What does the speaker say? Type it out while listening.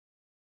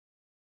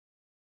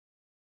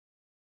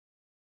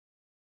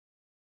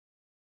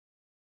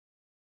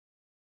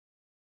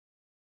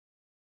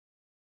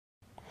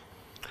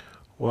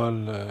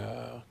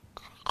Well,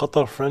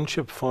 Qatar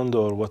Friendship Fund,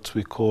 or what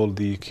we call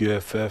the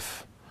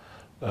QFF,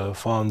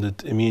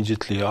 founded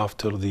immediately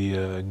after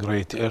the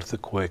great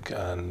earthquake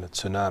and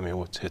tsunami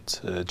which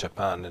hit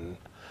Japan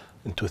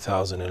in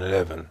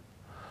 2011.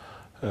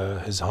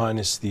 His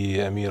Highness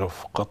the Emir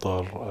of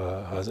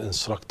Qatar has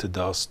instructed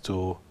us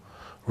to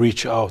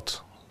reach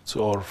out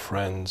to our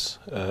friends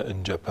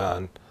in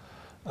Japan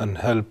and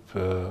help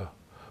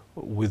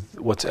with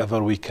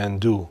whatever we can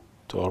do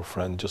to our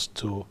friends, just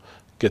to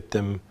get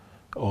them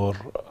or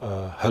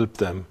help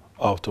them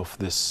out of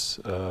this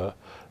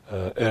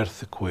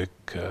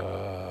earthquake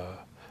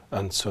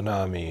and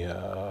tsunami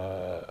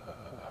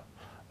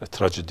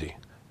tragedy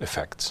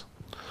effects.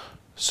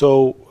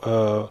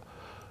 So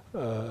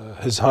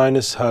His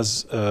Highness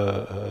has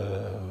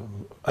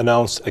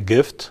announced a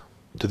gift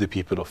to the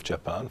people of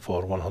Japan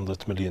for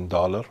 $100 million,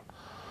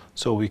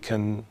 so we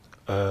can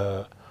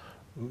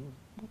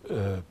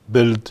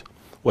build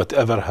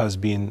whatever has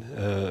been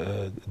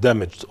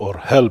damaged, or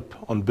help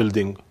on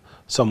building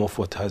some of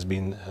what has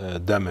been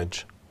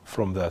damaged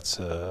from that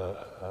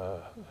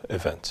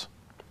event.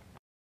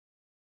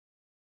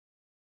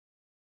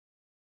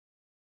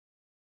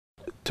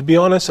 To be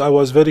honest, I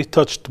was very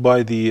touched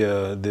by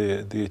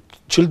the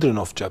children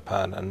of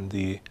Japan and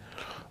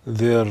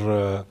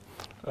their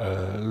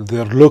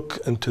look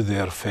into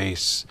their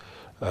face.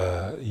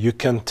 You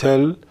can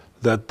tell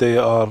that they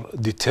are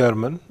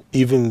determined,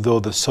 even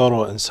though the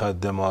sorrow inside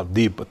them are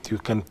deep. But you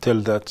can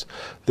tell that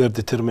their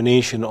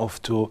determination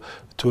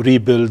to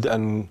rebuild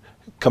and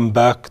come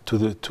back to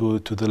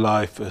the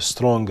life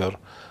stronger,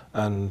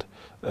 and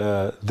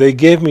they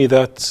gave me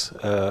that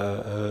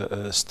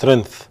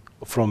strength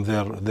from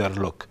their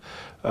look.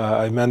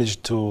 I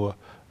managed to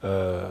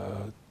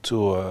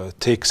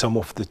take some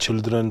of the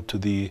children to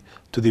the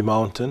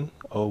mountain,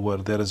 where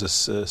there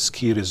is a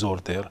ski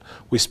resort there.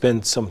 We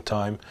spent some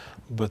time,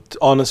 but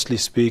honestly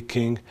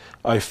speaking,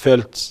 I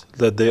felt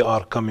that they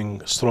are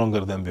coming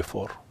stronger than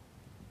before.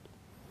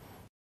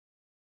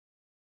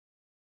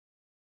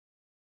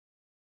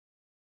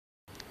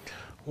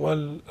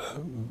 Well,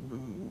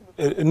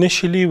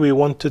 initially we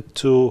wanted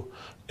to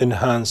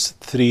enhance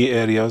 3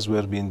 areas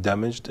were being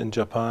damaged in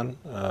Japan.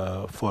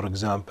 For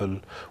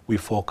example, we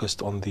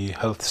focused on the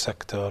health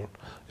sector,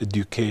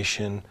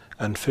 education,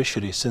 and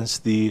fishery, since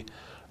the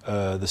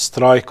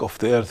strike of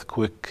the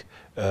earthquake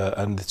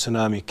and the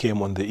tsunami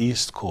came on the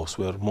east coast,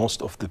 where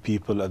most of the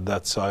people at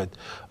that side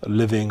are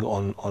living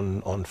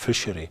on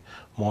fishery.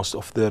 Most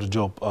of their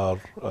job are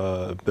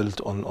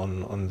built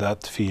on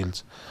that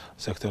field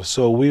sector.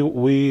 So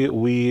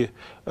we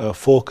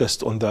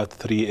focused on that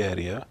 3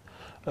 area.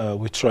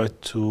 We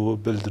tried to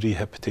build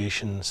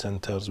rehabilitation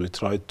centers. We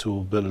tried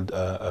to build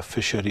a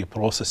fishery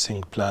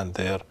processing plant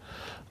there.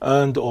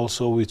 And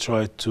also we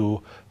tried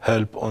to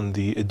help on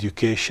the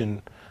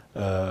education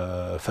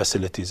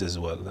facilities as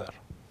well there.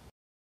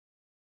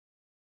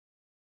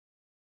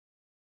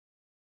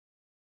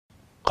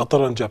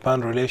 Qatar and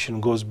Japan relation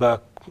goes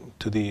back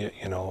to the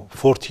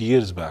 40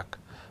 years back,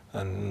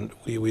 and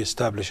we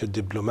established a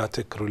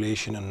diplomatic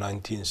relation in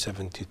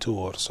 1972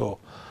 or so.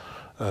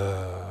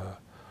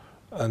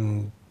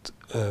 And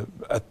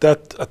at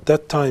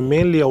that time,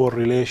 mainly our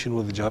relation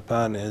with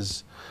Japan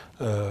is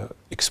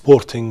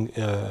exporting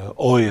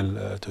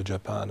oil to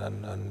Japan,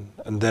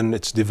 and then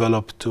it's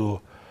developed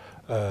to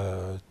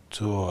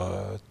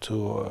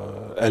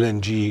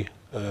LNG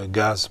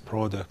gas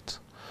product.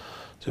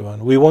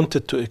 Japan. We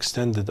wanted to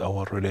extend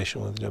our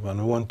relation with Japan.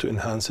 We want to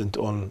enhance it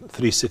on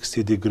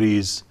 360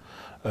 degrees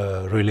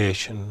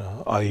relation,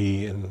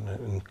 i.e.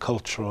 in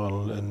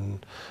cultural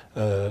and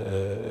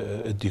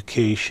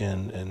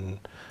education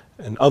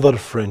and other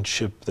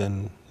friendship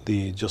than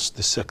the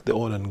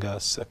oil and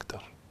gas sector.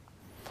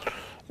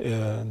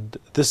 And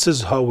this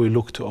is how we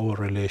look to our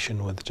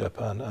relation with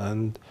Japan.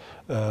 And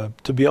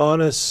to be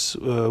honest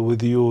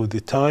with you,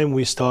 the time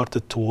we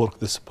started to work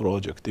this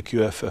project, the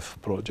QFF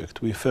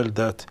project, we felt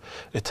that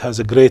it has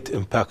a great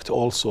impact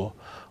also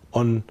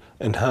on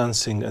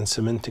enhancing and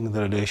cementing the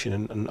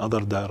relation in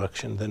other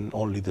direction than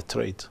only the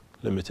trade,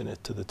 limiting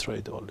it to the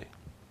trade only.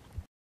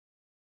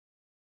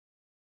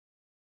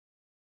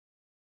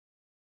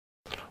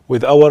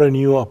 With our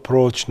new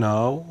approach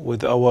now,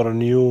 with our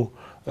new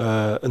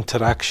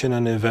interaction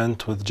and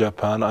event with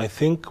Japan, I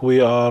think we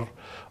are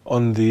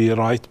on the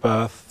right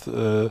path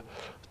to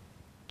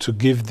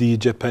give the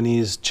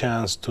Japanese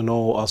chance to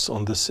know us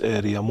on this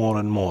area more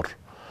and more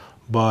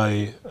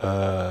by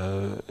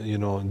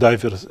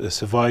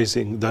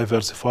diversifying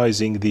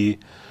the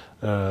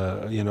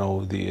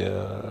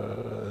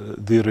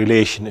the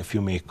relation, if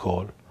you may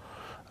call,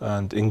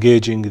 and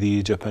engaging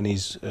the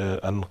Japanese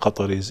and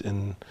Qataris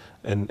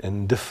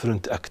in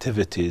different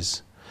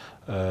activities.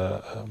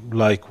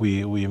 Like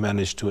we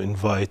managed to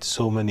invite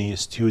so many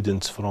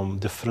students from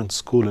different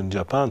schools in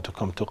Japan to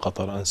come to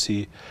Qatar and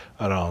see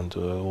around.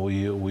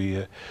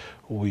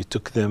 We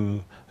took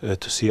them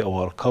to see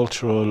our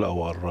cultural,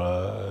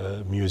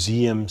 our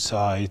museum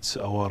sites,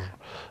 our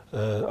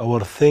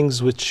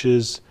things which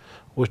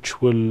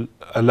will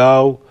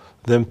allow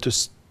them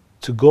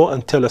to go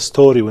and tell a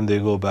story when they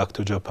go back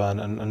to Japan,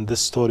 and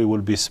this story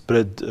will be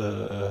spread,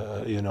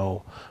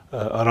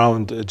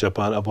 around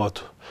Japan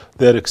about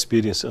their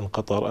experience in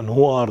Qatar and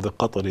who are the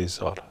Qataris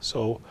are.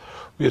 So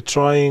we are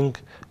trying,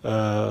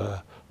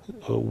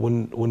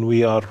 when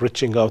we are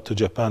reaching out to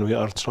Japan, we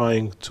are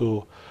trying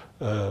to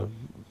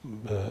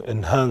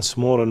enhance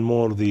more and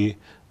more the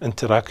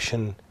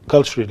interaction,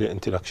 culturally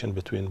interaction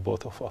between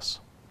both of us.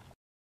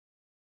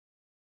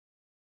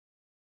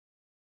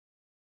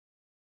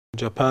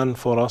 Japan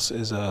for us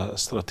is a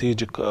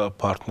strategic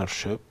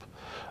partnership.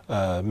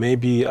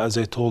 Maybe, as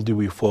I told you,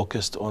 we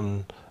focused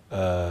on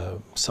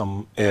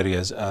some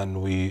areas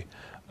and we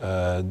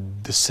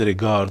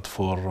disregard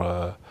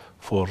for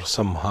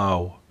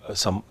somehow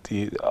some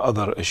the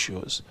other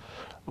issues.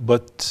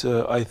 But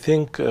I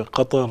think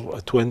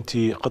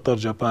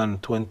Qatar-Japan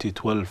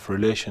 2012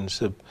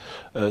 relationship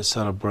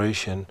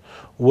celebration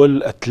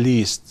will at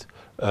least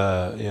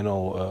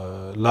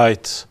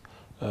light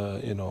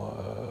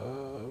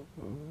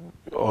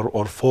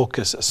or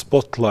focus a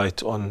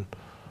spotlight on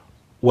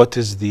what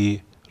is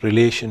the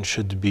relation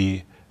should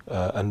be,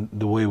 and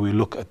the way we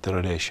look at the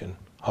relation,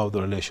 how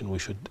the relation we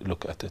should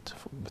look at it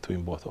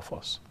between both of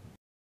us.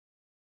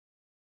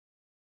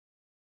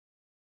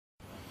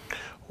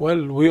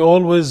 Well, we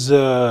always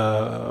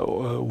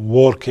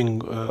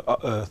working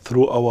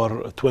through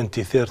our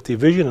 2030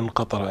 vision in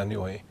Qatar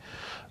anyway,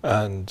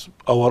 and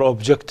our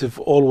objective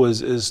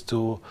always is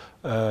to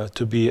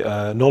be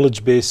a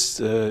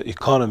knowledge-based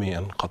economy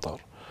in Qatar.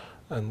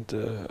 And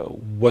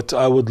what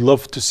I would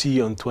love to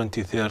see on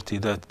 2030,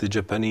 that the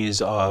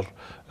Japanese are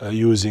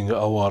using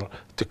our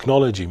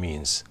technology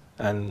means,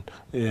 and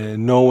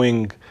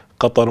knowing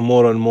Qatar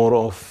more and more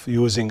of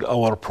using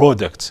our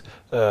products,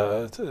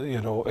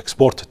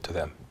 exported to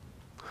them.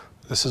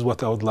 This is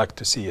what I would like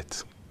to see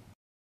it.